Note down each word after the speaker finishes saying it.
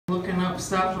up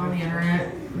stuff on the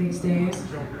internet these days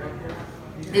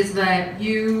is that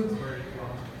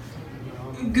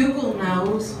Google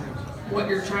knows what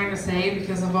you're trying to say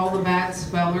because of all the bad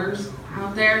spellers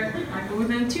out there. Like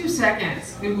within 2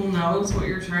 seconds, Google knows what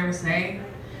you're trying to say.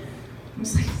 I'm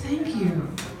just like, thank you.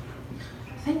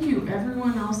 Thank you,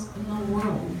 everyone else in the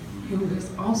world who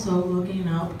is also looking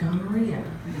up gonorrhea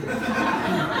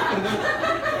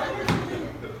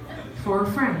for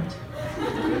a friend.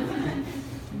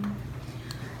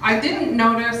 I didn't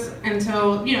notice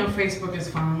until, Facebook is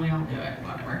fun, we all do it,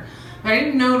 whatever. But I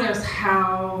didn't notice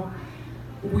how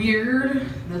weird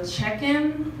the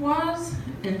check-in was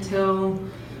until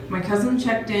my cousin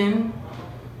checked in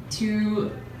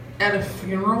at a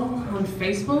funeral on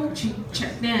Facebook. She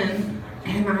checked in,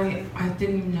 and I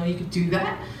didn't even know you could do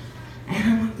that. And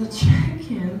I'm like, the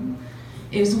check-in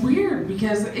is weird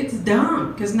because it's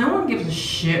dumb, because no one gives a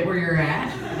shit where you're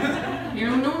at.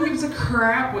 No one gives a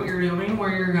crap what you're doing, where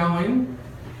you're going.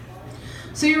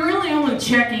 So you're really only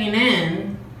checking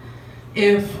in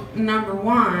if, number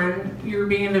one, you're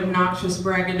being obnoxious,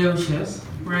 braggadocious,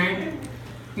 right?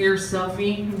 Your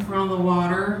selfie in front of the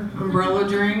water, umbrella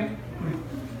drink.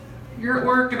 You're at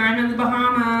work and I'm in the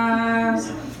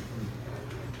Bahamas.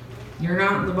 You're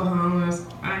not in the Bahamas.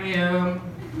 I am.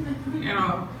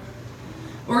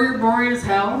 Or you're boring as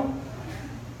hell.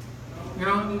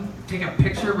 You take a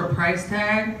picture of a price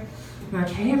tag. Like,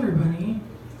 hey everybody,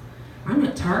 I'm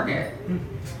at Target.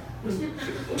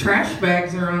 Trash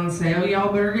bags are on sale.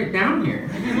 Y'all better get down here.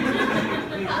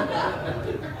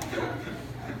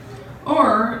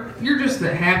 Or you're just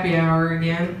at happy hour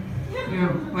again.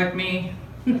 Like me.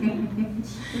 You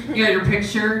got your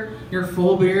picture, your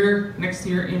full beer next to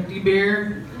your empty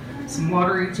beer, some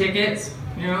lottery tickets.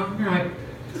 You're like,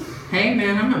 hey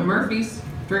man, I'm at Murphy's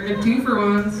drinking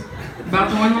 2-for-1s. About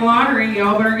to win the lottery.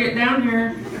 Y'all better get down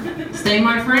here. Stay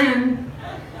my friend.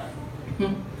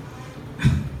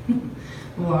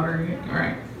 Lottery,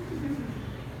 alright.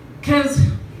 Because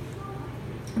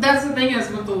that's the thing is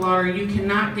with the lottery, you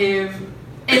cannot give,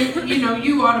 and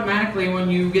you automatically when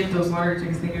you get those lottery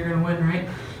tickets think you're going to win, right?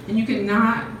 And you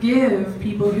cannot give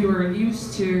people who are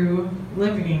used to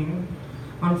living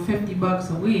on $50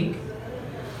 a week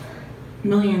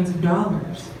millions of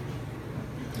dollars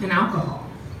in alcohol.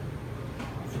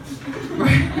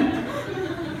 Right?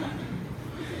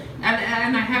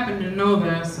 And I happen to know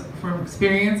this from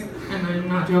experience, and I'm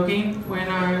not joking. When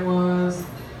I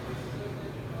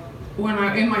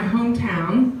in my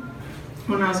hometown,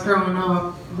 when I was growing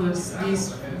up,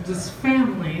 this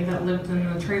family that lived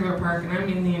in the trailer park, and I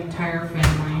mean the entire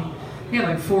family. They had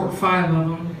like 4 or 5 of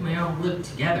them. And they all lived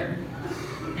together,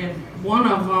 and one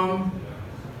of them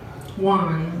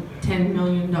won $10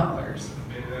 million,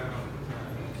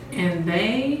 and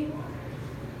they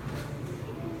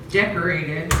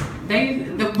decorated.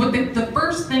 The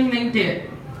first thing they did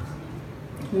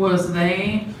was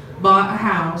they bought a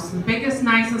house, the biggest,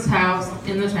 nicest house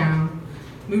in the town,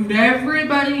 moved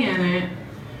everybody in it,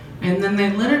 and then they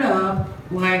lit it up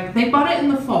like, they bought it in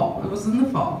the fall, it was in the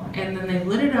fall, and then they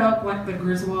lit it up like the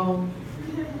Griswold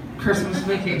Christmas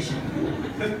Vacation.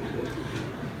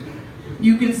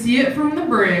 You could see it from the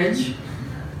bridge,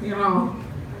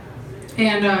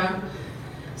 and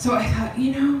so I thought,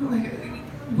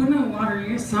 winning the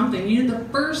lottery is something. The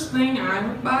first thing I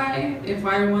would buy if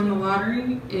I won the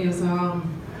lottery is a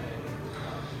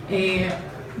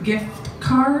gift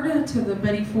card to the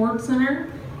Betty Ford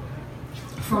Center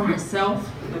for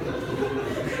myself.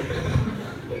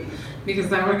 Because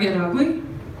that would get ugly.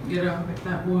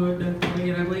 That would definitely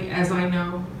get ugly, as I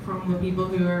know from the people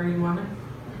who already won it.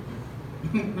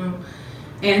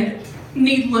 And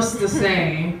needless to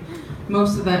say,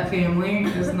 most of that family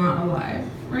is not alive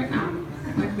right now.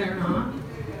 Like, they're not.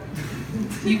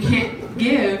 You can't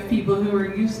give people who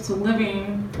are used to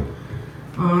living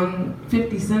on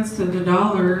 50 cents to the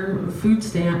dollar food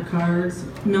stamp cards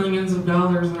millions of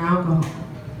dollars in alcohol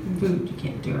and food. You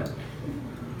can't do it.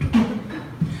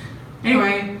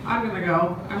 Anyway, I'm gonna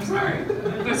go. I'm sorry.